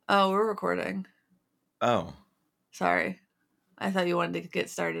Oh, we're recording. Oh. Sorry. I thought you wanted to get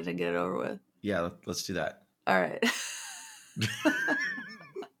started and get it over with. Yeah, let's do that. All right.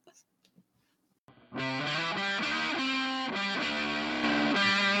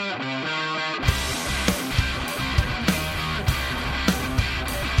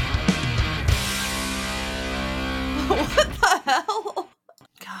 What the hell?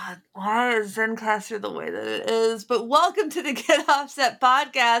 God, why is Zencastr the way that it is? But welcome to the Get Offset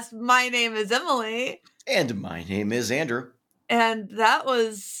podcast. My name is Emily. And my name is Andrew. And that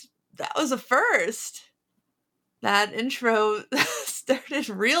was a first. That intro started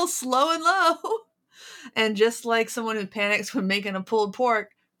real slow and low. And just like someone who panics when making a pulled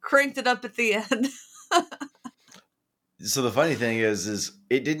pork, cranked it up at the end. So the funny thing is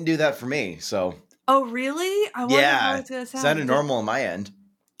it didn't do that for me. So oh really? I wonder how it's gonna sound. Sounded normal on my end.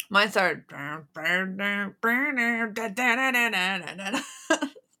 Mine started like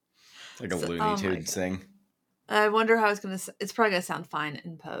a Looney Tunes thing. I wonder how it's probably gonna sound fine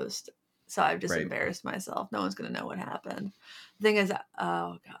in post. So I've just embarrassed myself. No one's gonna know what happened. The thing is,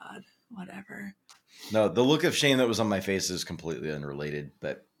 oh god, whatever. No, the look of shame that was on my face is completely unrelated,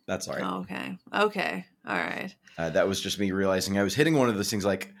 but that's all right. Okay, all right. That was just me realizing I was hitting one of those things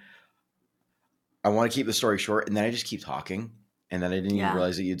like, I want to keep the story short, and then I just keep talking, and then I didn't even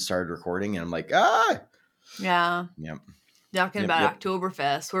realize that you'd started recording, and I'm like, Yeah. Yep. Talking about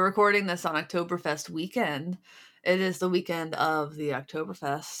Oktoberfest. We're recording this on Oktoberfest weekend. It is the weekend of the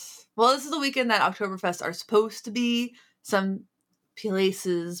Oktoberfest. Well, this is the weekend that Oktoberfest are supposed to be. Some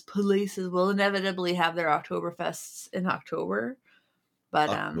places will inevitably have their Oktoberfests in October. But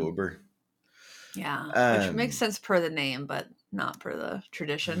October. Yeah. Which makes sense per the name, but not per the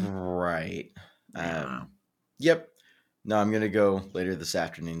tradition. Right. Yeah. Yep. No, I'm going to go later this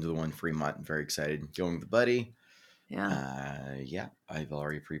afternoon to the one in Fremont. I'm very excited. Going with a buddy. Yeah. I've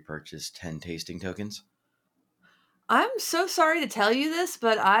already pre-purchased 10 tasting tokens. I'm so sorry to tell you this,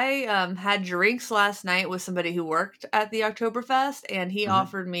 but I had drinks last night with somebody who worked at the Oktoberfest, and he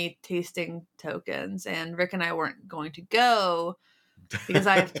offered me tasting tokens, and Rick and I weren't going to go because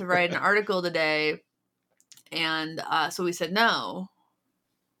I have to write an article today, and so we said no.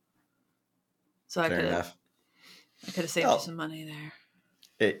 So I could have saved you some money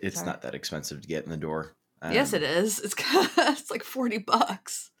there. It's not that expensive to get in the door. Yes, it is. It's like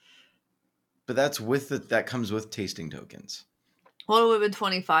 $40. But that comes with tasting tokens. Well, it would have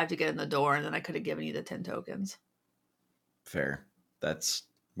been $25 to get in the door, and then I could have given you the 10 tokens. Fair.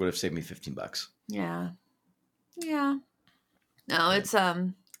 Would have saved me $15. Yeah. No, it's I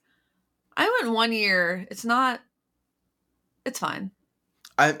went 1 year. It's fine.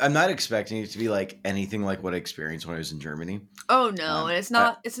 I'm not expecting it to be like anything like what I experienced when I was in Germany. Oh no, and it's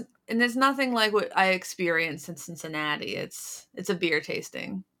not. It's nothing like what I experienced in Cincinnati. It's a beer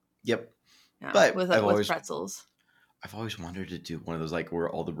tasting. Yep. Yeah, but with pretzels. I've always wanted to do one of those like where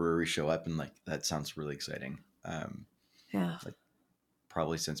all the breweries show up, and like that sounds really exciting. Yeah. Like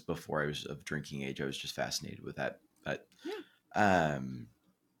probably since before I was of drinking age, I was just fascinated with that. But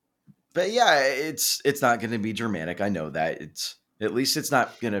but yeah, it's not going to be Germanic. I know that at least it's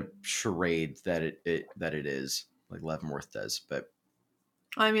not going to charade that it is like Leavenworth does. But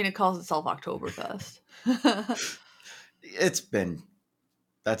I mean, it calls itself Oktoberfest.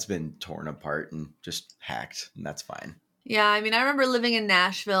 That's been torn apart and just hacked, and that's fine. Yeah, I mean, I remember living in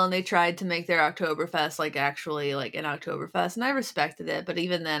Nashville, and they tried to make their Oktoberfest like actually like an Oktoberfest, and I respected it. But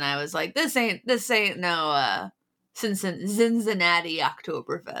even then, I was like, this ain't no Cincinnati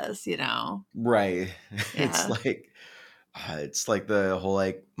Oktoberfest, you know? Right. Yeah. It's like the whole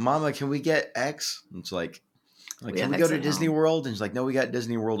like, Mama, can we get X? And it's like can we go to Disney World? And she's like, no, we got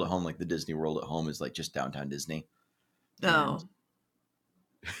Disney World at home. Like the Disney World at home is like just downtown Disney. No.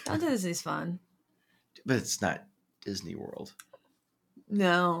 Downtown Disney's fun. But it's not Disney World.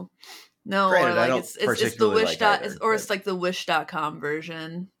 No. Granted, like it's the Wish it's like the Wish.com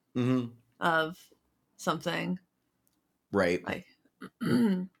version of something. Right. Like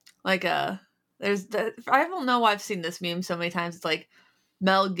there's I don't know why I've seen this meme so many times. It's like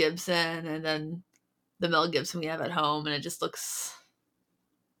Mel Gibson and then the Mel Gibson we have at home, and it just looks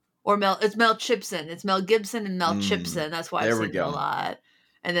it's Mel Gibson. It's Mel Gibson and Mel Gibson. That's why I've seen it a lot.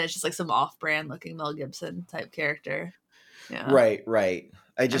 And then it's just like some off-brand looking Mel Gibson type character. Yeah. Right.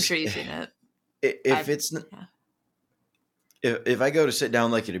 I'm sure you've seen it. If I go to sit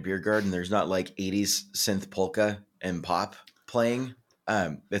down like at a beer garden, there's not like 80s synth polka and pop playing.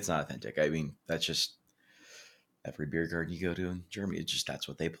 It's not authentic. I mean, that's just every beer garden you go to in Germany. It's just that's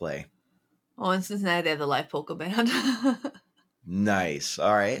what they play. Oh, in Cincinnati they have the live polka band. Nice.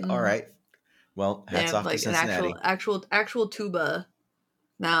 All right. Well, hats off like to Cincinnati. An actual tuba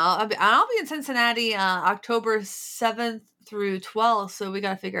No, I'll be in Cincinnati October 7th through 12th, so we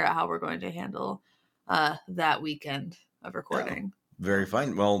got to figure out how we're going to handle that weekend of recording. Very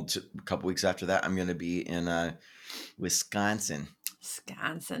fine. Well, a couple weeks after that, I'm going to be in Wisconsin.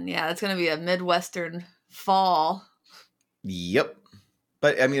 Wisconsin. Yeah, it's going to be a Midwestern fall. Yep.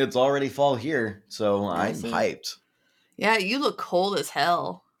 But, I mean, it's already fall here, so I'm hyped. Yeah, you look cold as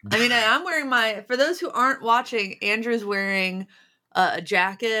hell. I mean, I'm wearing for those who aren't watching, Andrew's wearing a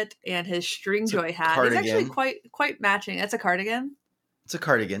jacket and his Stringjoy hat. Cardigan. It's actually quite matching. That's a cardigan? It's a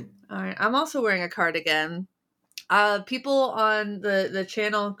cardigan. All right. I'm also wearing a cardigan. People on the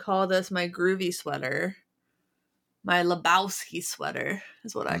channel call this my groovy sweater. My Lebowski sweater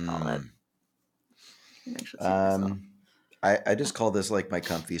is what I call it. I just call this like my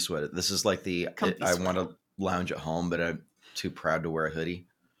comfy sweater. This is like I want to lounge at home, but I'm too proud to wear a hoodie.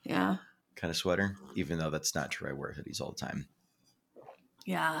 Yeah. Kind of sweater, even though that's not true. I wear hoodies all the time.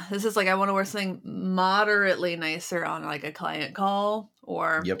 Yeah. This is like I want to wear something moderately nicer on like a client call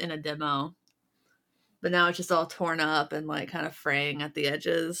or in a demo. But now it's just all torn up and like kind of fraying at the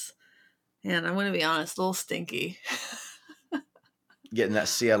edges. And I'm going to be honest, a little stinky. Getting that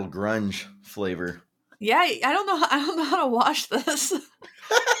Seattle grunge flavor. Yeah, I don't know how to wash this.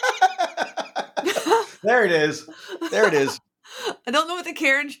 There it is. I don't know what the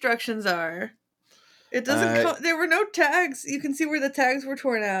care instructions are. It doesn't there were no tags. You can see where the tags were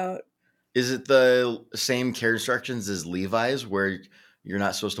torn out. Is it the same care instructions as Levi's where you're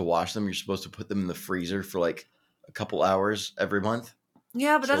not supposed to wash them? You're supposed to put them in the freezer for like a couple hours every month?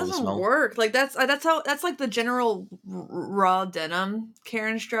 Yeah, but that doesn't work. Like that's like the general raw denim care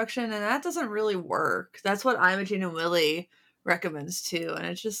instruction, and that doesn't really work. That's what Imogene and Willie recommends too, and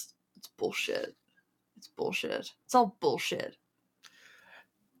it's bullshit. It's bullshit. It's all bullshit.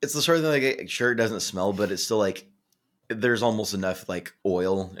 It's the sort of thing like sure it doesn't smell, but it's still like there's almost enough like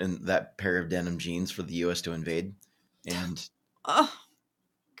oil in that pair of denim jeans for the U.S. to invade, and oh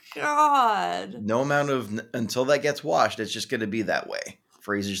God, no amount of until that gets washed, it's just going to be that way.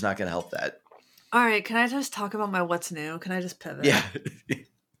 Fraser's not going to help that. All right, can I just talk about my what's new? Can I just pivot? Yeah. God damn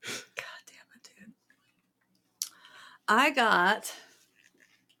it, dude. I got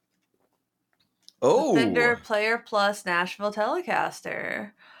Fender Player Plus Nashville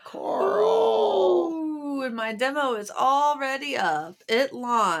Telecaster. Carl. Ooh, and my demo is already up. It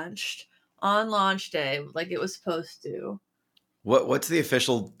launched on launch day like it was supposed to. What's the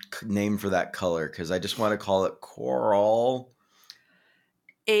official name for that color? Because I just want to call it Coral.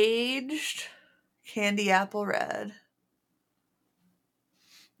 Aged candy apple red.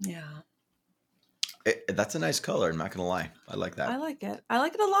 Yeah. That's a nice color. I'm not going to lie. I like that. I like it. I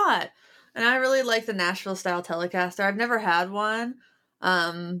like it a lot. And I really like the Nashville style Telecaster. I've never had one.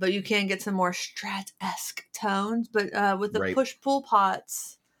 But you can get some more Strat-esque tones. But with the push-pull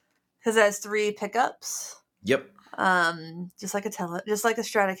pots, because it has 3 pickups. Yep. Just like a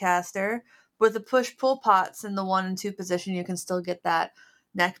Stratocaster. With the push-pull pots in the 1 and 2 position, you can still get that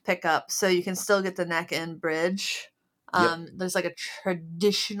neck pickup, so you can still get the neck and bridge. There's like a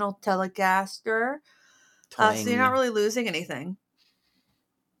traditional Telecaster, so you're not really losing anything.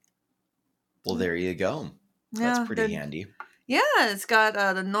 Well, there you go. That's pretty handy. Yeah, it's got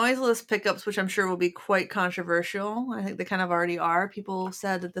the noiseless pickups, which I'm sure will be quite controversial. I think they kind of already are. People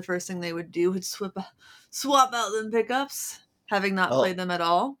said that the first thing they would do would swap out them pickups, having not played them at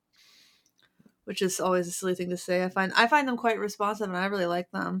all. Which is always a silly thing to say. I find them quite responsive, and I really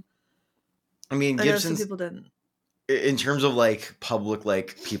like them. I mean, Gibson's, some people didn't. In terms of like public,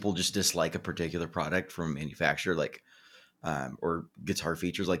 like people just dislike a particular product from a manufacturer, like or guitar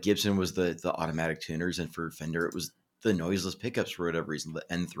features. Like Gibson was the automatic tuners, and for Fender it was the noiseless pickups for whatever reason. The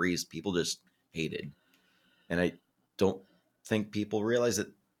N3s people just hated, and I don't think people realize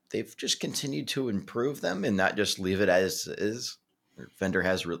that they've just continued to improve them and not just leave it as is. Fender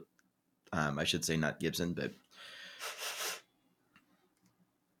has. I should say not Gibson, but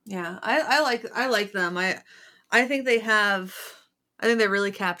yeah, I like them. I think they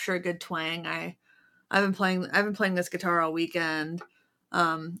really capture a good twang. I've been playing this guitar all weekend.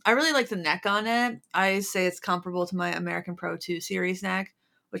 I really like the neck on it. I say it's comparable to my American Pro 2 Series neck,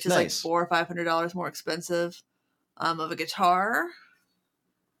 which is like $400 or $500 more expensive of a guitar.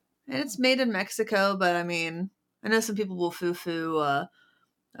 And it's made in Mexico, but I mean, I know some people will foo-foo a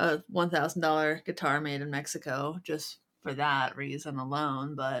 $1,000 guitar made in Mexico just for that reason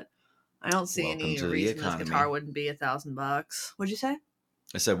alone, but I don't see any reason this guitar wouldn't be $1,000. What'd you say?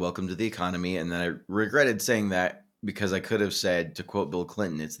 I said, welcome to the economy. And then I regretted saying that because I could have said, to quote Bill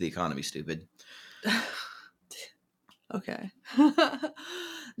Clinton, it's the economy, stupid. Okay.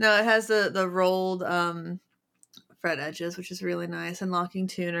 No, it has the rolled fret edges, which is really nice, and locking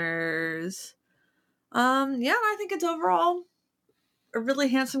tuners. Yeah, I think it's overall a really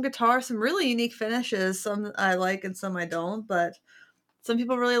handsome guitar. Some really unique finishes. Some I like and some I don't, but some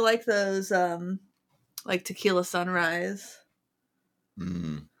people really like those like Tequila Sunrise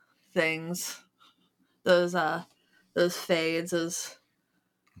things. Those fades, those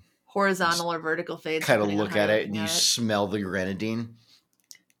horizontal or vertical fades. Kind of depending on look how at you're it and looking you at it. smell the grenadine.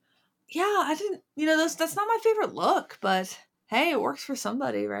 Yeah, I didn't. That's not my favorite look, but hey, it works for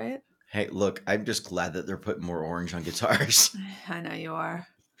somebody, right? Hey, look, I'm just glad that they're putting more orange on guitars. I know you are.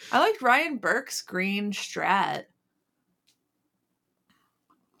 I liked Ryan Burke's green Strat.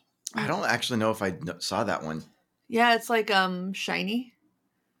 I don't actually know if I saw that one. Yeah, it's like shiny.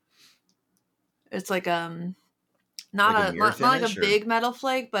 It's like not Like a a mirror not like a finish, or big metal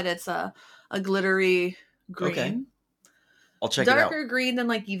flake, but it's a glittery green. okay, I'll check it out. Darker green than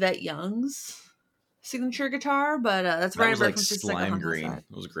like Yvette Young's signature guitar, but that's That Ryan was Burke like from Just Like a slime Honda green. Side.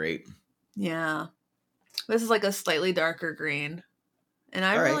 It was great. Yeah. This is like a slightly darker green. And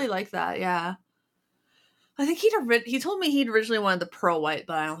I All right. really like that, yeah. I think he told me he'd originally wanted the pearl white,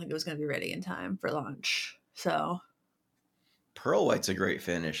 but I don't think it was going to be ready in time for launch. So Pearl white's a great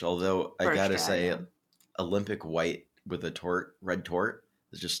finish, although I for a gotta Strat, say, yeah. Olympic white with a red tort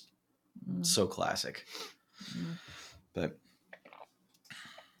is just so classic. But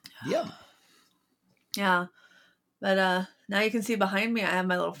yeah. Yeah. But now you can see behind me I have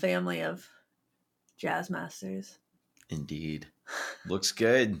my little family of Jazzmasters. Indeed. Looks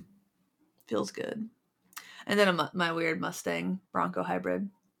good. Feels good. And then my weird Mustang Bronco hybrid.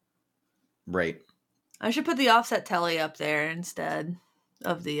 Right. I should put the offset telly up there instead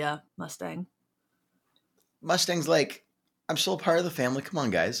of the Mustang. Mustang's like, I'm still part of the family. Come on,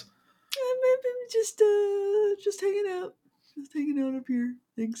 guys. I'm just hanging out. Just hanging out up here.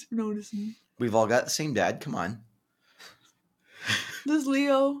 Thanks for noticing. We've all got the same dad. Come on. This is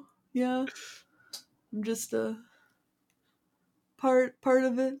Leo. Yeah. I'm just part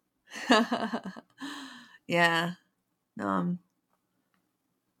of it. Yeah. No, I'm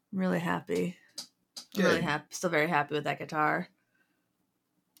really happy. I'm really happy. Still very happy with that guitar,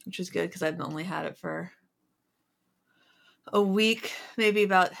 which is good because I've only had it for a week, maybe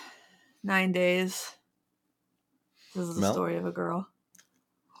about 9 days. This is the story of a girl.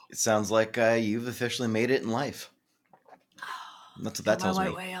 It sounds like you've officially made it in life. That's what that tells me.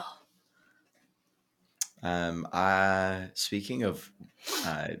 White whale. Speaking of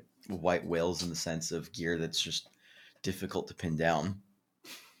white whales in the sense of gear that's just difficult to pin down.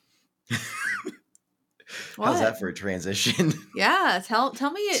 How's that for a transition? Yeah, tell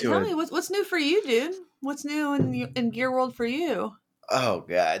me what's new for you, dude. What's new in Gear World for you? Oh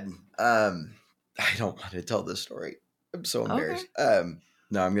God, I don't want to tell this story. I'm so embarrassed. Okay.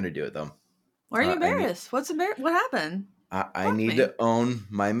 No, I'm gonna do it though. Why are you embarrassed? What happened? I need to own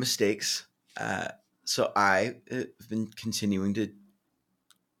my mistakes. So I have been continuing to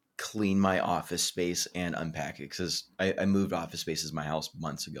clean my office space and unpack it because I moved office spaces in my house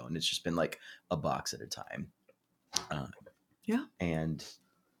months ago, and it's just been like a box at a time. Yeah. And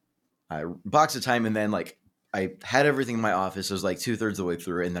I box at a time, and then like I had everything in my office. It was like 2/3 of the way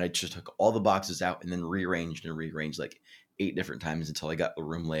through, and then I just took all the boxes out and then rearranged like 8 different times until I got the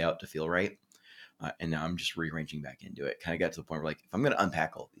room layout to feel right. And now I'm just rearranging back into it. Kind of got to the point where like, if I'm going to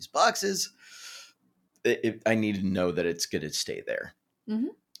unpack all these boxes, I need to know that it's going to stay there. Mm-hmm.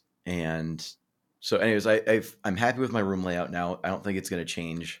 And so anyways, I'm happy with my room layout now. I don't think it's going to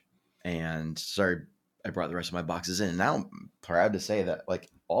change. And sorry, I brought the rest of my boxes in. And now I'm proud to say that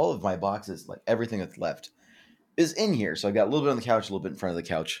like all of my boxes, like everything that's left is in here. So I've got a little bit on the couch, a little bit in front of the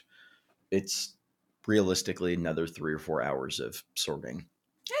couch. It's realistically another 3 or 4 hours of sorting.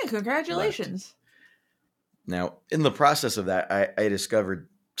 Hey, congratulations. Left. Now, in the process of that, I discovered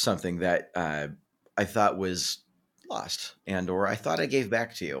something that I thought was lost or I thought I gave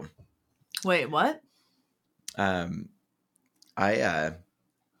back to you. Wait, what? The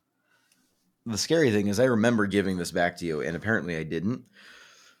scary thing is I remember giving this back to you, and apparently I didn't.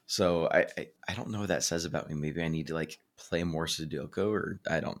 So I don't know what that says about me. Maybe I need to like play more Sudoku, or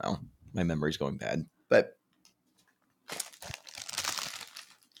I don't know. My memory's going bad. But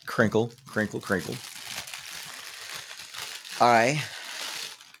crinkle.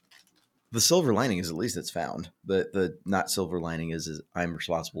 The silver lining is at least it's found. The not silver lining is I'm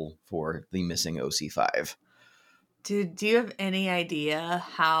responsible for the missing OC5. Dude, do you have any idea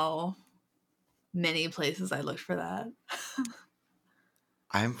how many places I looked for that?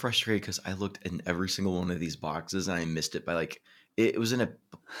 I'm frustrated because I looked in every single one of these boxes and I missed it by like, it was in a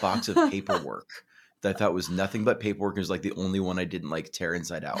box of paperwork that I thought was nothing but paperwork. It was like the only one I didn't like tear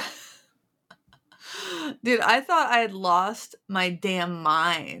inside out. Dude, I thought I had lost my damn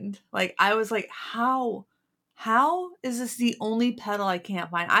mind. Like, I was like, how is this the only pedal I can't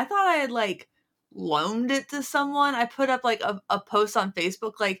find? I thought I had, like, loaned it to someone. I put up, like, a post on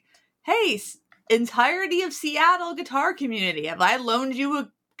Facebook, like, hey, entirety of Seattle guitar community, have I loaned you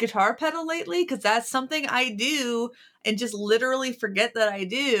a guitar pedal lately? Because that's something I do and just literally forget that I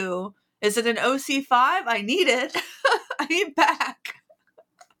do. Is it an OC5? I need it. I need it back.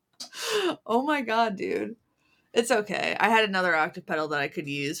 Oh my god, dude. It's okay. I had another octave pedal that I could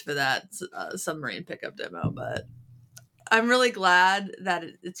use for that submarine pickup demo, but I'm really glad that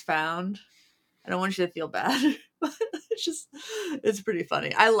it's found. I don't want you to feel bad, but it's pretty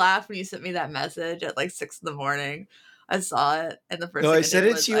funny. I laughed when you sent me that message at like 6 a.m. I saw it, and the first No, thing I sent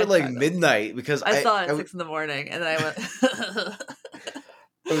it to you at like midnight because I saw it at 6 a.m, and then I went.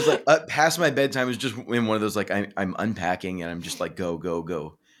 It was like past my bedtime. It was just in one of those like I'm unpacking and I'm just like go go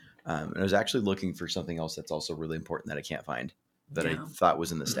go, and I was actually looking for something else that's also really important that I can't find that I thought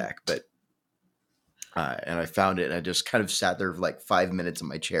was in the stack, but and I found it and I just kind of sat there for like 5 minutes in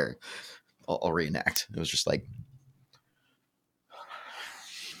my chair. I'll reenact. It was just like,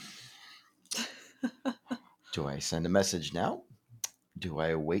 do I send a message now? Do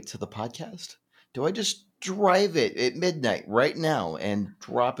I wait to the podcast? Do I just drive it at midnight right now and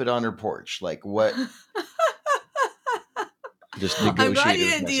drop it on her porch? Like what? Just negotiate. I'm glad you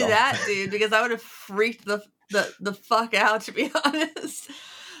didn't do that, dude, because I would have freaked the fuck out, to be honest.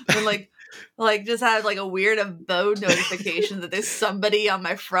 And like just had like a weird abode notification that there's somebody on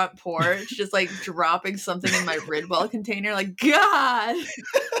my front porch just like dropping something in my Ridwell container. Like, God.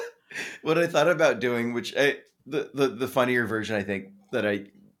 What I thought about doing, which the funnier version, I think that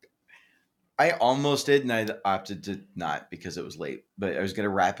I almost did, and I opted to not because it was late. But I was going to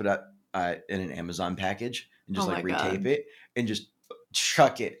wrap it up in an Amazon package and just like retape it and just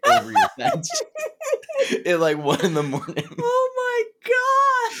chuck it over your fence at like 1 a.m. Oh my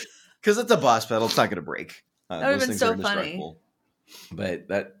god! Because it's a Boss pedal, it's not going to break. That would have been so funny. But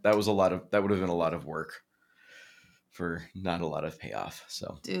that was would have been a lot of work for not a lot of payoff.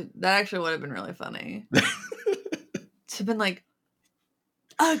 So, dude, that actually would have been really funny. To have been like,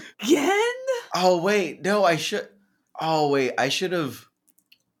 again? Oh wait, no, I should. Oh wait, I should have.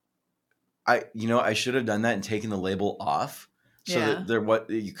 I should have done that and taken the label off so that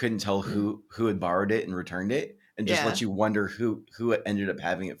you couldn't tell who had borrowed it and returned it, and just let you wonder who ended up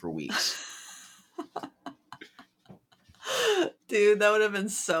having it for weeks. Dude, that would have been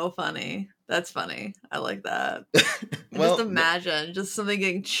so funny. That's funny. I like that. Well, just imagine just something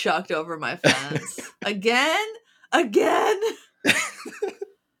getting chucked over my fence. Again?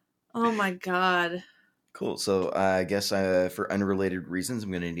 Oh my god. Cool. So I guess for unrelated reasons,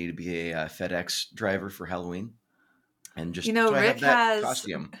 I'm going to need to be a FedEx driver for Halloween, and just Rick has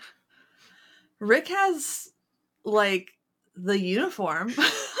costume. Rick has like the uniform.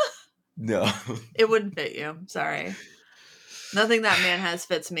 No, it wouldn't fit you. Sorry, nothing that man has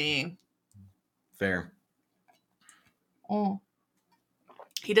fits me. Fair. Oh,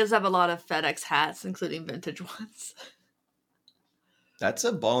 he does have a lot of FedEx hats, including vintage ones. That's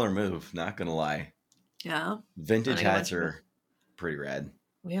a baller move. Not gonna lie. Yeah. Vintage hats are pretty rad.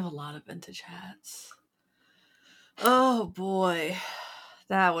 We have a lot of vintage hats. Oh boy.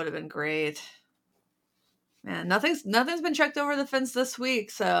 That would have been great. Man, nothing's been checked over the fence this week,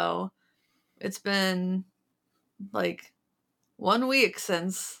 so it's been like 1 week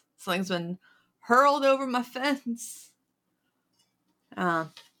since something's been hurled over my fence. I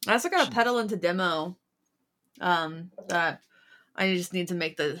also got a pedal into demo that I just need to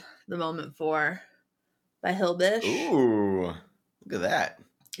make the moment for. By Hillbish. Ooh, look at that.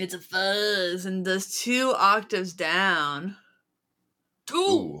 It's a fuzz and does 2 octaves down.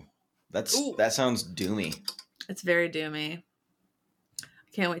 Ooh, that sounds doomy. It's very doomy.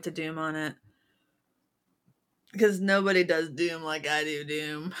 I can't wait to doom on it. Because nobody does doom like I do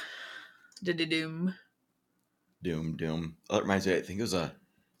doom. Doom. Doom. Oh, that reminds me, I think it was a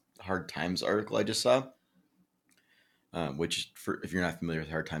Hard Times article I just saw. Which, if you're not familiar with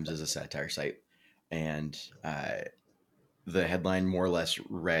Hard Times, is a satire site. And the headline more or less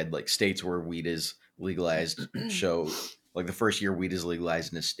read like states where weed is legalized show like the first year weed is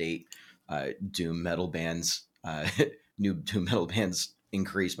legalized in a state, doom metal bands, new doom metal bands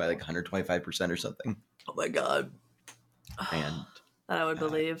increased by like 125% or something. Oh my god! And that I would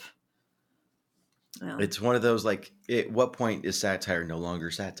believe. Yeah. It's one of those like, at what point is satire no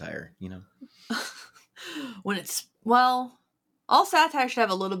longer satire? You know, when it's all satire should have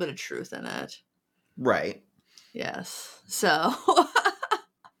a little bit of truth in it. Right. Yes. So,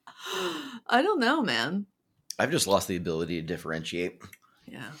 I don't know, man. I've just lost the ability to differentiate.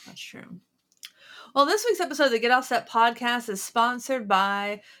 Yeah, that's true. Well, this week's episode of the Get Offset podcast is sponsored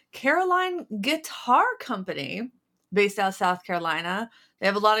by Caroline Guitar Company, based out of South Carolina. They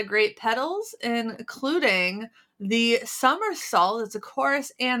have a lot of great pedals, including the Somersault. It's a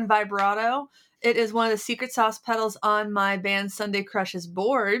chorus and vibrato. It is one of the secret sauce pedals on my band Sunday Crushes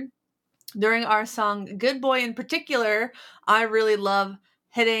board. During our song Good Boy in particular, I really love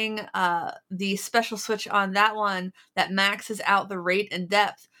hitting the special switch on that one that maxes out the rate and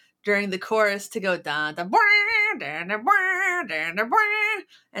depth during the chorus to go da da da da da da,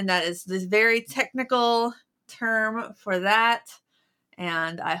 and that is this very technical term for that.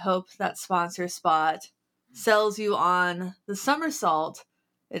 And I hope that sponsor spot sells you on the Somersault.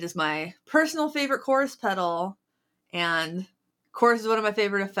 It is my personal favorite chorus pedal, and chorus is one of my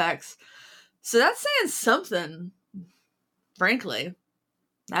favorite effects. So that's saying something, frankly.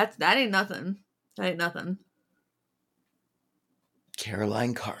 That ain't nothing. That ain't nothing.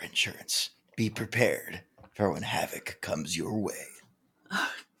 Caroline Car Insurance. Be prepared for when havoc comes your way.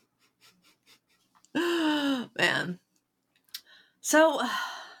 Man. So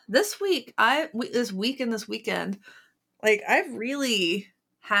this week and this weekend, like I've really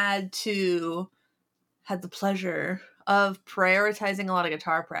had the pleasure of prioritizing a lot of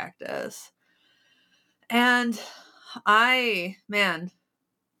guitar practice. And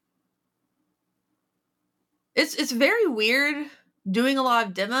it's very weird doing a lot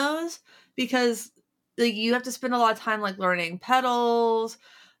of demos because like you have to spend a lot of time like learning pedals,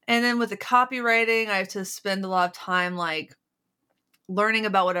 and then with the copywriting I have to spend a lot of time like learning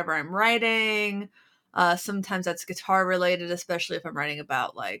about whatever I'm writing. Sometimes that's guitar related, especially if I'm writing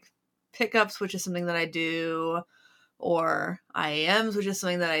about like pickups, which is something that I do, or IAMs, which is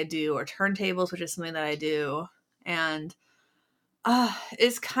something that I do, or turntables, which is something that I do. And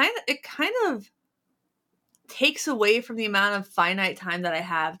it kind of takes away from the amount of finite time that I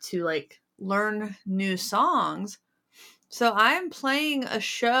have to like learn new songs. So I'm playing a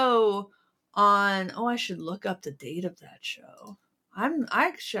show on, I should look up the date of that show.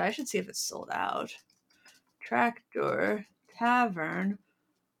 I should see if it's sold out. Tractor Tavern,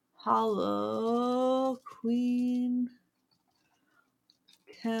 Hollow Queen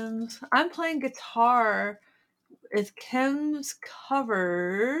Kim's. I'm playing guitar with Kim's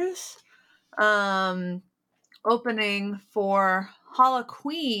Covers. Opening for Hollow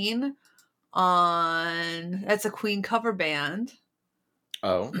Queen that's a Queen cover band.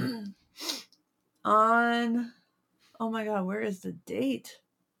 Oh. Oh my god, where is the date?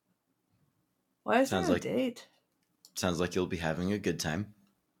 Why is there a date? Sounds like you'll be having a good time.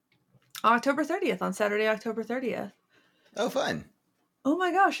 October 30th, on Saturday, October 30th. Oh, fun. Oh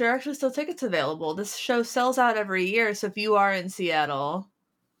my gosh, there are actually still tickets available. This show sells out every year, so if you are in Seattle,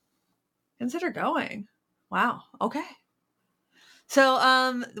 consider going. Wow, okay. So,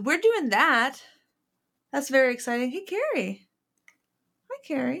 we're doing that. That's very exciting. Hey, Carrie. Hi,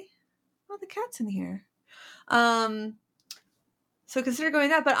 Carrie. Oh, the cat's in here. So consider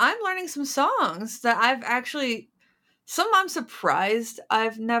going that, but I'm learning some songs that some I'm surprised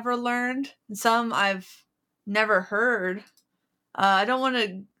I've never learned, and some I've never heard. I don't want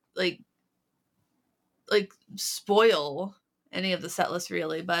to like spoil any of the set list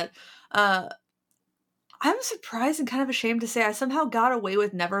really, but I'm surprised and kind of ashamed to say I somehow got away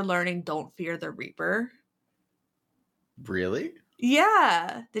with never learning Don't Fear the Reaper. Really?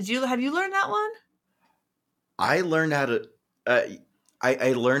 Yeah. Have you learned that one? I learned how to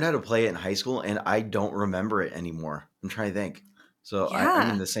I learned how to play it in high school, and I don't remember it anymore. I'm trying to think. So yeah. I'm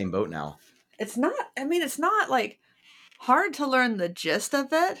in the same boat now. It's not like hard to learn the gist of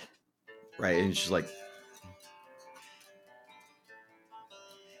it. Right. And it's just like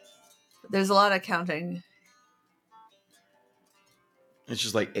there's a lot of counting. It's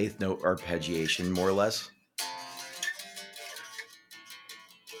just like eighth note arpeggiation, more or less.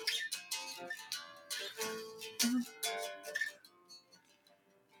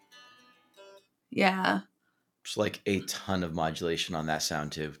 Yeah. Just like a ton of modulation on that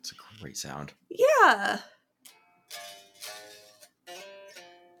sound too. It's a great sound. Yeah.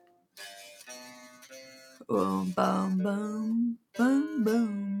 Boom, boom, boom, boom,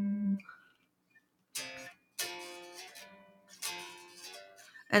 boom.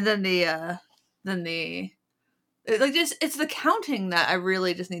 And then it's the counting that I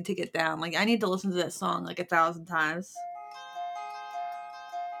really just need to get down. Like I need to listen to that song like 1,000 times.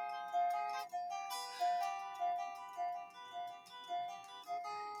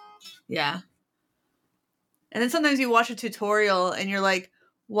 Yeah. And then sometimes you watch a tutorial and you're like,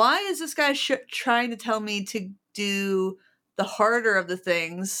 why is this guy trying to tell me to do the harder of the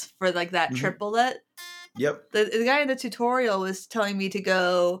things for like that triplet? Yep. The guy in the tutorial was telling me to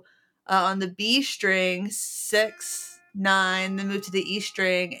go on the B string 6, 9, then move to the E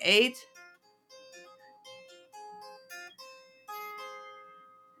string 8.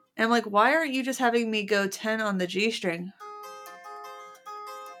 And I'm like, why aren't you just having me go 10 on the G string?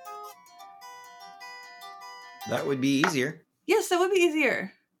 That would be easier. Yes, that would be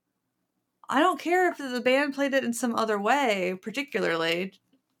easier. I don't care if the band played it in some other way, particularly.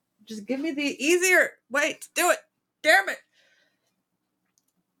 Just give me the easier way to do it. Damn it.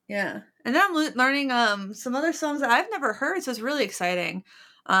 Yeah. And then I'm learning some other songs that I've never heard, so it's really exciting.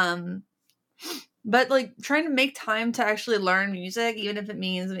 But like trying to make time to actually learn music, even if it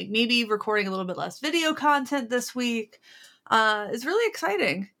means like maybe recording a little bit less video content this week, is really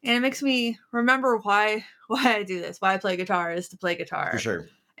exciting. And it makes me remember why I do this, why I play guitar is to play guitar. For sure.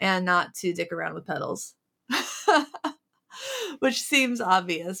 And not to dick around with pedals. Which seems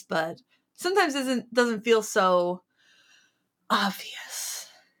obvious, but sometimes doesn't feel so obvious.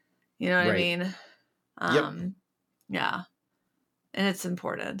 You know what I mean? Yep. Yeah. And it's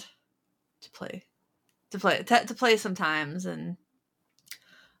important to play sometimes and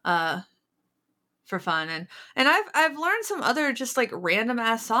for fun. And I've learned some other just like random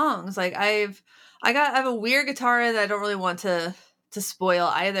ass songs. Like I have a weird guitar that I don't really want to spoil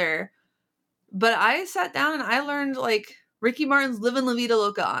either. But I sat down and I learned like Ricky Martin's Livin' La Vida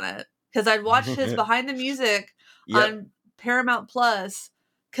Loca on it. Because I'd watched his Behind the Music on Paramount Plus.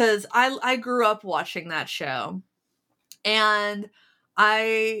 Because I grew up watching that show. And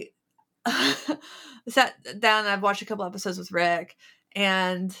I sat down and I've watched a couple episodes with Rick.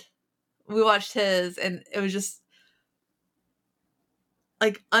 And we watched his. And it was just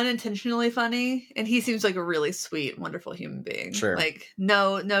like unintentionally funny, and he seems like a really sweet, wonderful human being. Sure. Like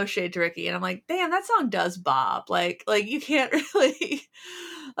no shade to Ricky, and I'm like, damn, that song does bop. Like you can't really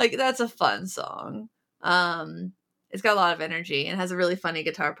like that's a fun song. It's got a lot of energy and has a really funny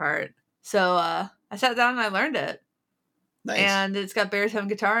guitar part. So I sat down and I learned it. Nice. And it's got baritone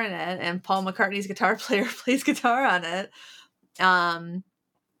guitar in it, and Paul McCartney's guitar player plays guitar on it.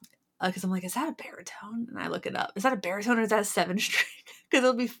 Because I'm like, is that a baritone? And I look it up. Is that a baritone or is that a 7-string?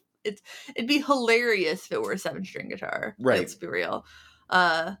 Because it'd be hilarious if it were a 7-string guitar. Right. Let's be real.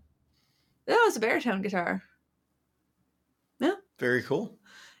 That was a baritone guitar. Yeah. Very cool.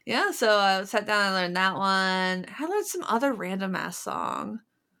 Yeah. So I sat down and learned that one. I learned some other random ass song.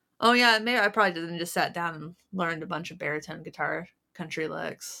 Oh yeah, maybe I probably didn't just sat down and learned a bunch of baritone guitar country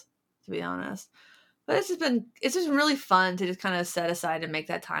licks, to be honest. But it's just been really fun to just kind of set aside and make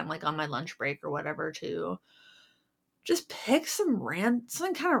that time, like on my lunch break or whatever, to just pick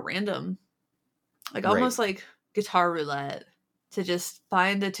something kind of random, like almost like guitar roulette, to just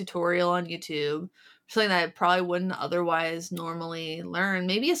find a tutorial on YouTube, something that I probably wouldn't otherwise normally learn.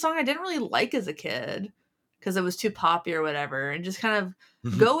 Maybe a song I didn't really like as a kid because it was too poppy or whatever, and just kind of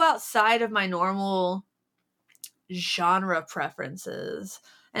go outside of my normal genre preferences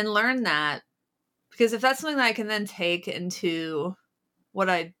and learn that. Because if that's something that I can then take into what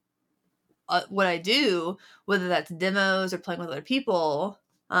I do, whether that's demos or playing with other people,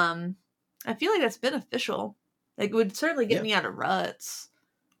 I feel like that's beneficial. Like it would certainly get me out of ruts.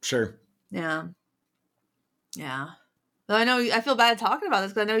 Sure. Yeah. Yeah. But I feel bad talking about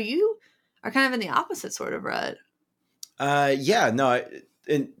this because I know you are kind of in the opposite sort of rut. Yeah, no,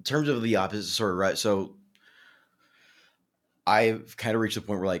 in terms of the opposite sort of rut, so I've kind of reached the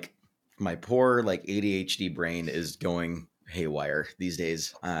point where like my poor like ADHD brain is going haywire these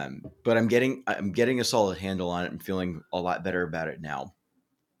days. But I'm getting a solid handle on it and feeling a lot better about it now.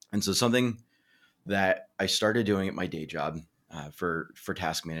 And so something that I started doing at my day job for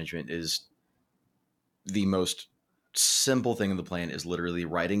task management is the most simple thing in the plan is literally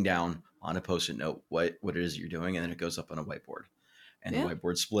writing down on a Post-it note what it is you're doing, and then it goes up on a whiteboard. And the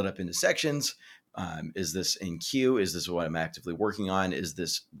whiteboard's split up into sections. Is this in queue? Is this what I'm actively working on? Is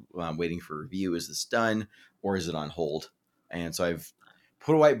this waiting for review? Is this done? Or is it on hold? And so I've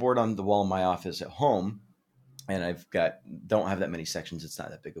put a whiteboard on the wall in my office at home, and don't have that many sections. It's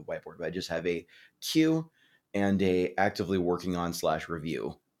not that big of a whiteboard, but I just have a queue and a actively working on /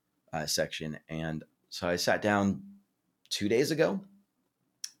 review section. And so I sat down 2 days ago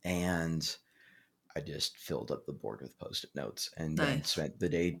and I just filled up the board with Post-it notes and then spent the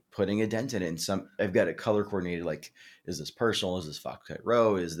day putting a dent in it. And I've got it color coordinated. Like, is this personal? Is this Fox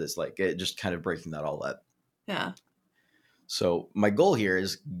Row? Is this like it, just kind of breaking that all up? Yeah. So my goal here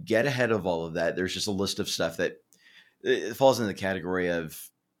is get ahead of all of that. There's just a list of stuff that it falls in the category of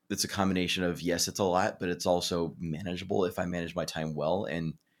it's a combination of, yes, it's a lot, but it's also manageable if I manage my time well.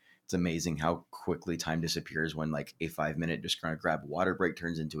 And it's amazing how quickly time disappears when like a 5-minute just kind of grab water break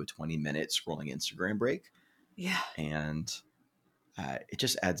turns into a 20-minute scrolling Instagram break. Yeah. And it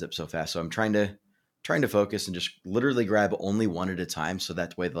just adds up so fast. So I'm trying to focus and just literally grab only one at a time. So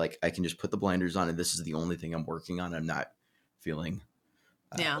that way, like I can just put the blinders on and this is the only thing I'm working on. I'm not feeling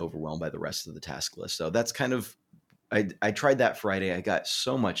Yeah. overwhelmed by the rest of the task list. So that's kind of, I tried that Friday. I got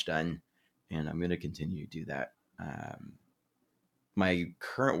so much done and I'm going to continue to do that. My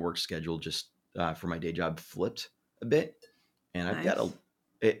current work schedule just for my day job flipped a bit and Nice.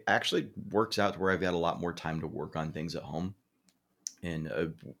 it actually works out to where I've got a lot more time to work on things at home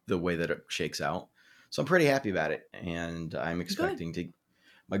and the way that it shakes out. So I'm pretty happy about it. And I'm Good. expecting to,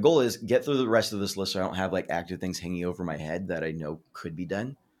 my goal is get through the rest of this list so I don't have like active things hanging over my head that I know could be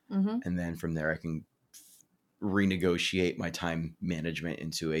done. Mm-hmm. And then from there, I can renegotiate my time management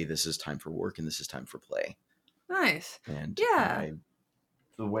into this is time for work and this is time for play. Nice. And Yeah.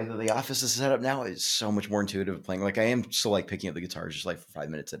 the way that the office is set up now is so much more intuitive of playing. Like I am still like picking up the guitars just like for 5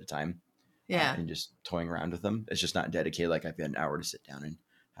 minutes at a time Yeah. and just toying around with them. It's just not dedicated. Like I've got an hour to sit down and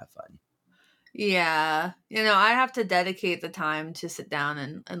have fun. Yeah. I have to dedicate the time to sit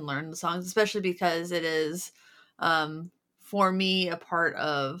down and learn the songs, especially because it is, for me, a part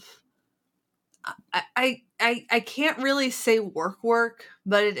of, I can't really say work,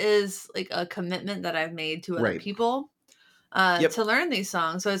 but it is like a commitment that I've made to other Right. people, Yep. to learn these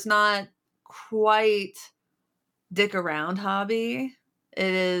songs. So it's not quite dick around hobby.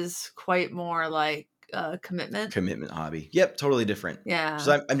 It is quite more like a commitment. Commitment hobby. Yep. Totally different. Yeah.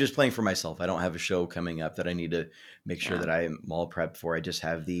 So I'm just playing for myself. I don't have a show coming up that I need to make sure Yeah. that I am all prepped for. I just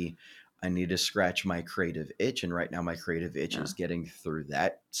have I need to scratch my creative itch. And right now my creative itch Yeah. is getting through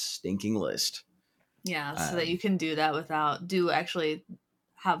that stinking list. Yeah, so that you can do that actually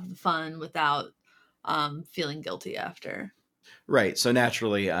have fun without feeling guilty after. Right. So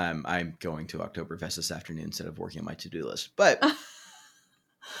naturally, I'm going to Oktoberfest this afternoon instead of working on my to-do list. But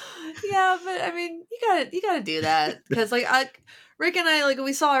Yeah, but I mean, you gotta do that because Rick and I, like,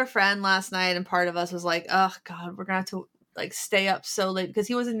 we saw our friend last night, and part of us was like, oh God, we're gonna have to like stay up so late because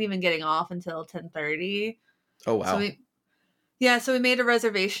he wasn't even getting off until 10:30. oh So wow, we made a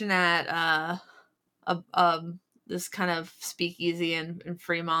reservation at this kind of speakeasy in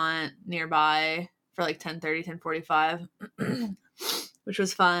Fremont nearby for like 10:30, 10:45, which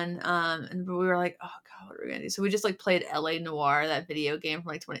was fun. And we were like, oh God, what are we gonna do? So we just like played LA Noire, that video game from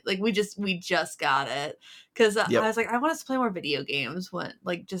like 20, like we just got it. Cause I yep, was like, I want us to play more video games when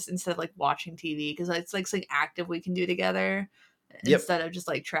like, just instead of like watching TV. Cause it's like something active we can do together yep, instead of just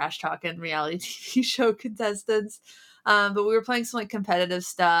like trash talking reality TV show contestants. But we were playing some like competitive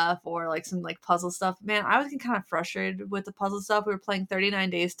stuff or like some like puzzle stuff. Man, I was getting kind of frustrated with the puzzle stuff. We were playing 39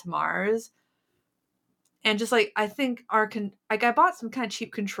 Days to Mars. And just like, I think like I bought some kind of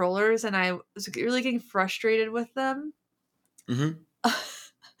cheap controllers and I was really getting frustrated with them. mm-hmm.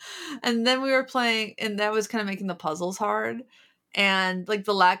 And then we were playing, and that was kind of making the puzzles hard. And like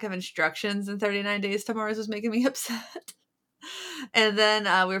the lack of instructions in 39 Days to Mars was making me upset. And then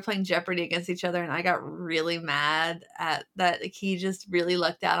we were playing Jeopardy against each other, and I got really mad at that. Like, he just really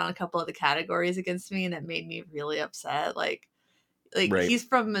lucked out on a couple of the categories against me, and it made me really upset. Like Right, he's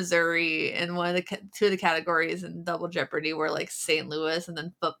from Missouri, and one of the two of the categories in Double Jeopardy were like St. Louis and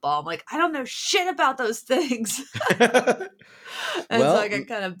then football. I'm like, I don't know shit about those things. And so I well, got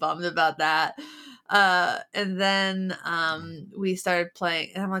kind of bummed about that. And then we started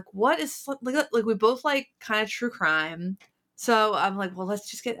playing, and I'm like, what is like we both like kind of true crime. So I'm like, well, let's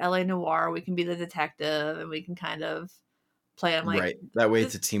just get LA Noire. We can be the detective and we can kind of play. I'm like, right. That way,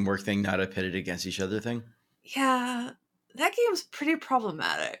 it's this, a teamwork thing, not a pitted against each other thing. yeah, that game's pretty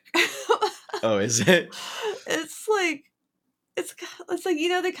problematic. Oh, is it? It's like, it's like,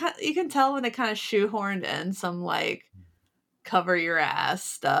 you can tell when they kind of shoehorned in some like cover your ass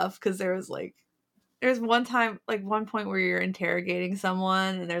stuff. Cause there's one time, like one point where you're interrogating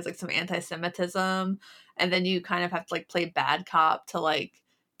someone and there's like some anti-Semitism, and then you kind of have to like play bad cop to like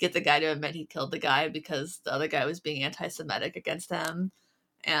get the guy to admit he killed the guy because the other guy was being anti-Semitic against him.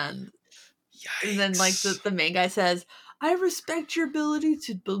 And then like Yikes! the main guy says, I respect your ability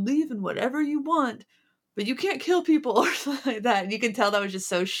to believe in whatever you want, but you can't kill people or something like that. And you can tell that was just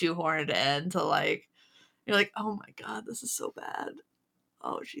so shoehorned in to like, you're like, oh my God, this is so bad.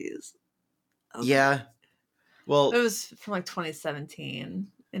 Oh jeez. Okay. Yeah. It Well, was from like 2017,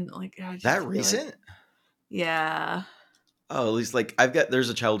 and like I that just feel like, recent? yeah, Oh, at least like there's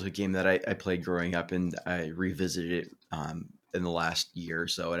a childhood game that I played growing up, and I revisited it in the last year or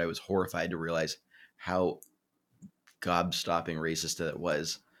so, and I was horrified to realize how gobstopping racist it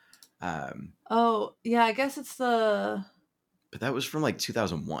was. Um, oh yeah, I guess it's the, but that was from like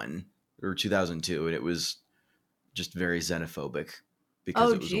 2001 or 2002, and it was just very xenophobic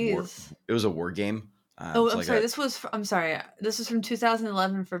because oh it was a war. geez, It was a war game. Oh, It's I'm like sorry. a I'm sorry. This was from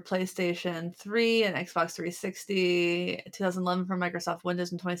 2011 for PlayStation 3 and Xbox 360, 2011 for Microsoft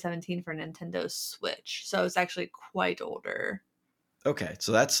Windows, and 2017 for Nintendo Switch. So it's actually quite older. okay,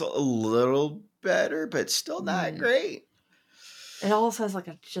 so that's a little better, but still not Mm. great. It also has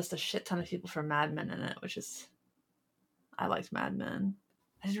like just a shit ton of people from Mad Men in it, which is I liked Mad Men.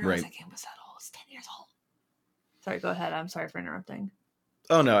 I didn't realize Right. that game was that old. It's 10 years old. Sorry, go ahead. I'm sorry for interrupting.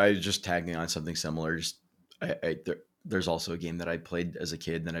 Oh no, I was just tagging on something similar. Just there's also a game that I played as a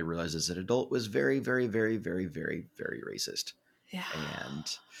kid, and then I realized as an adult was very, very, very, very, very, very racist. Yeah.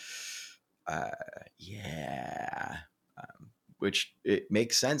 And uh, yeah, which it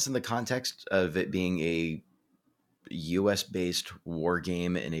makes sense in the context of it being a US based war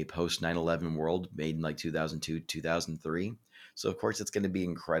game in a post 9/11 world made in like 2002, 2003. So, of course, it's going to be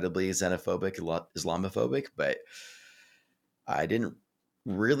incredibly xenophobic, Islamophobic, but I didn't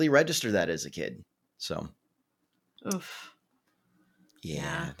really register that as a kid. So, Oof. Yeah.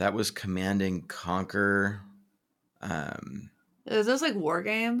 yeah, that was Command and Conquer. Um, Is those like war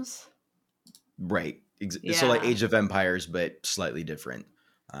games? right. So, like Yeah. Age of Empires, but slightly different.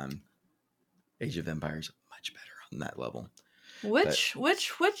 Um, Age of Empires, much better on that level. But Which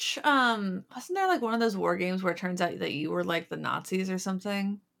wasn't there like one of those war games where it turns out that you were like the Nazis or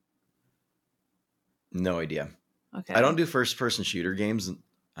something? no idea. I don't Okay. do first person shooter games,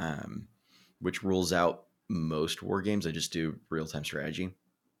 um, which rules out most war games. I just do real time strategy.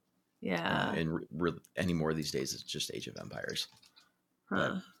 Yeah. And anymore these days, it's just Age of Empires.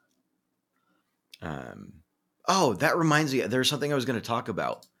 But Huh. oh, that reminds me, there's something I was going to talk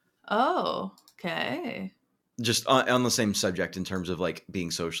about. Oh, okay. Just on the same subject in terms of like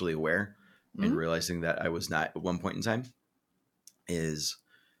being socially aware and Mm? realizing that I was not at one point in time. Is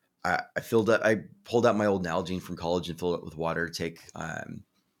I pulled out my old Nalgene from college and filled it with water to take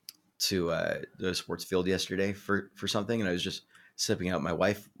to the sports field yesterday for something, and I was just sipping out. My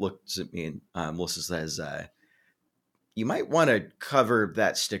wife looks at me and Melissa says, "You might want to cover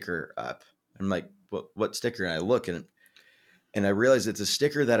that sticker up." I'm like, "What sticker?" And I look and I realize it's a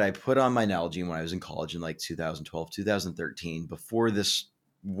sticker that I put on my Nalgene when I was in college in like 2012, 2013, before this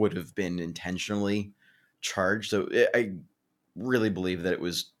would have been intentionally charged. So I really believe that it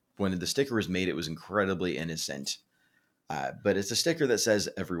was when the sticker was made, it was incredibly innocent. But it's a sticker that says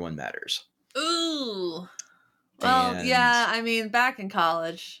 "Everyone matters." Ooh. Well, And yeah, I mean, back in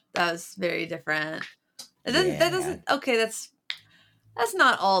college, that was very different. It doesn't that yeah, doesn't okay, that's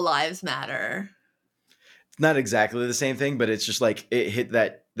not all lives matter. it's not exactly the same thing, but it's just like it hit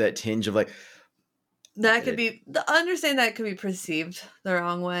that tinge of like, That could be understand that could be perceived the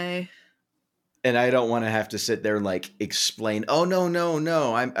wrong way. and I don't want to have to sit there and like explain. Oh no,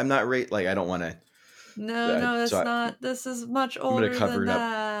 I'm not right. Like I don't want to. No, no, that's So not. This is much I'm gonna older cover than it up.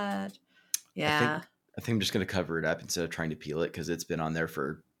 that. I think Yeah, I think I'm just gonna cover it up instead of trying to peel it because it's been on there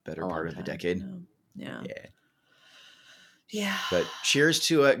for better a part long of a time. decade. Yeah. Yeah. Yeah. Yeah. But cheers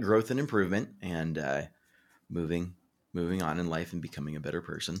to growth and improvement and moving on in life and becoming a better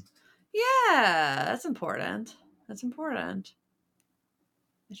person. Yeah, that's important. That's important.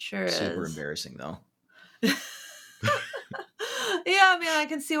 It sure Super is. embarrassing though. Yeah, I mean, I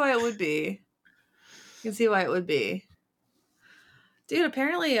can see why it would be. I can see why it would be. Dude,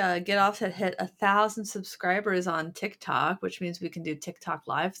 apparently Get Off had hit 1,000 subscribers on TikTok, which means we can do TikTok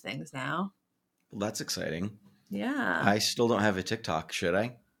live things now. Well, that's exciting. Yeah. I still don't have a TikTok. Should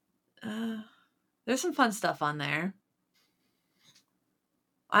I? There's some fun stuff on there.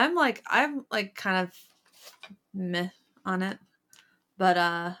 I'm like kind of meh on it. But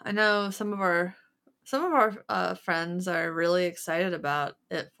I know some of our friends are really excited about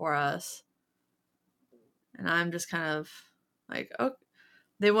it for us. And I'm just kind of like, oh,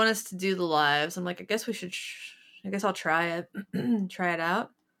 they want us to do the lives. I'm like, I guess we should I guess I'll try it. Try it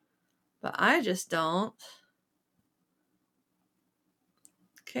out. But I just don't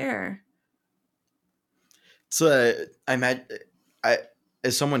care. So I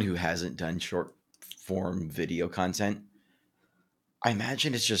as someone who hasn't done short form video content, I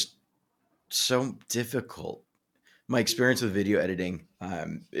imagine it's just so difficult. My experience with video editing,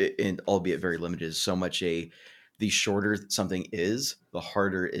 and albeit very limited, is so much the shorter something is, the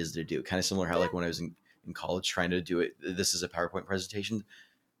harder it is to do. Kind of similar how like when I was in college trying to do it. This is a PowerPoint presentation.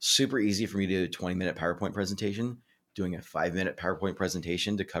 Super easy for me to do a 20-minute PowerPoint presentation. Doing a 5-minute PowerPoint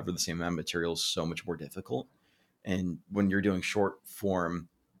presentation to cover the same amount of material is so much more difficult. And when you're doing short form,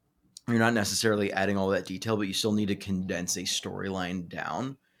 you're not necessarily adding all that detail, but you still need to condense a storyline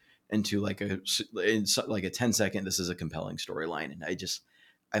down into like a 10-second. This is a compelling storyline, and I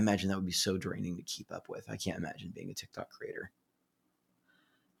imagine that would be so draining to keep up with. I can't imagine being a TikTok creator.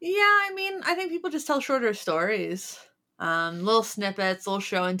 Yeah, I mean, I think people just tell shorter stories. Little snippets, little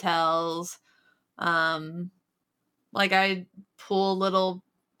show and tells. Like I pull little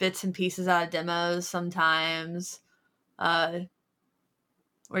bits and pieces out of demos sometimes. Or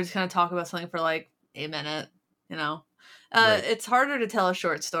just kind of talk about something for like a minute, you know. Right. It's harder to tell a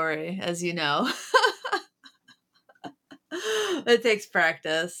short story, as you know. It takes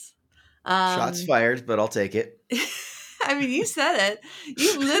practice. Shots fired, but I'll take it. I mean, you said it.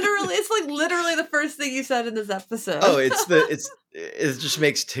 It's like literally the first thing you said in this episode. Oh, it just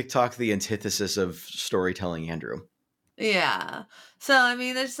makes TikTok the antithesis of storytelling, Andrew. Yeah. So, I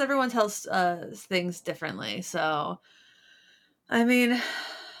mean, there's everyone tells things differently. So, I mean,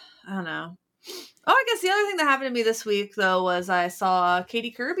 I don't know. Oh, I guess the other thing that happened to me this week, though, was I saw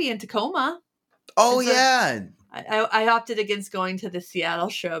Katie Kirby in Tacoma. Oh, And so yeah. I opted against going to the Seattle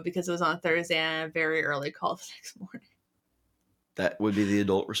show because it was on Thursday and a very early call the next morning. That would be the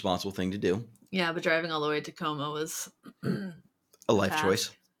adult responsible thing to do. Yeah, but driving all the way to Tacoma was a life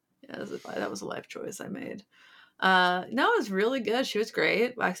choice. Yeah, that was a life choice I made. No, it was really good. She was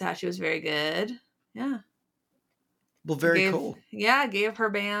great. Waxahachie was very good. Yeah. Well, very cool. Yeah, gave her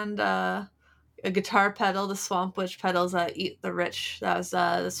band a guitar pedal, the Swamp Witch pedals that Eat the Rich. That was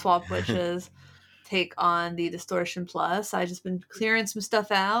the Swamp Witches take on the Distortion Plus. I just been clearing some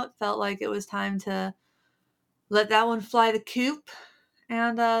stuff out. Felt like it was time to let that one fly the coop.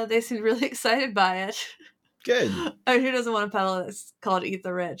 And they seemed really excited by it. Good. I mean, who doesn't want a pedal that's called Eat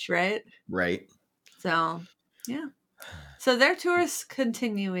the Rich, right? Right. So, yeah. So their tour is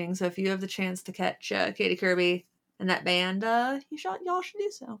continuing. So if you have the chance to catch Katie Kirby and that band, y'all should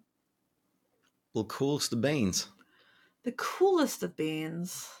do so. Well, coolest of beans. The coolest of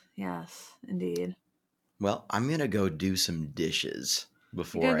beans. Yes, indeed. Well, I'm going to go do some dishes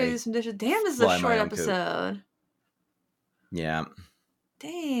before You're gonna go do some dishes. Damn, this is a short episode. Coop. Yeah.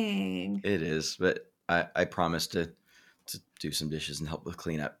 Dang. It is, but I promise to do some dishes and help with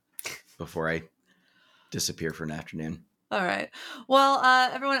cleanup before I disappear for an afternoon. All right. Well,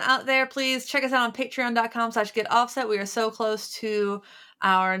 everyone out there, please check us out on patreon.com/getoffset. We are so close to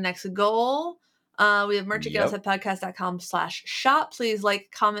our next goal. We have merch at getoffsetpodcast.com/shop. Please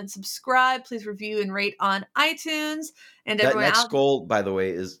like, comment, subscribe. Please review and rate on iTunes. And that everyone next goal, by the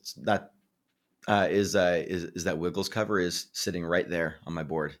way, is that Wiggles cover is sitting right there on my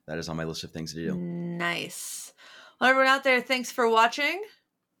board. That is on my list of things to do. Nice. Well, everyone out there, thanks for watching.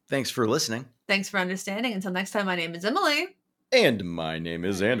 Thanks for listening. Thanks for understanding. Until next time, my name is Emily. And my name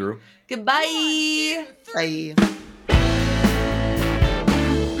is Andrew. Goodbye. 1, 2, 3. Bye.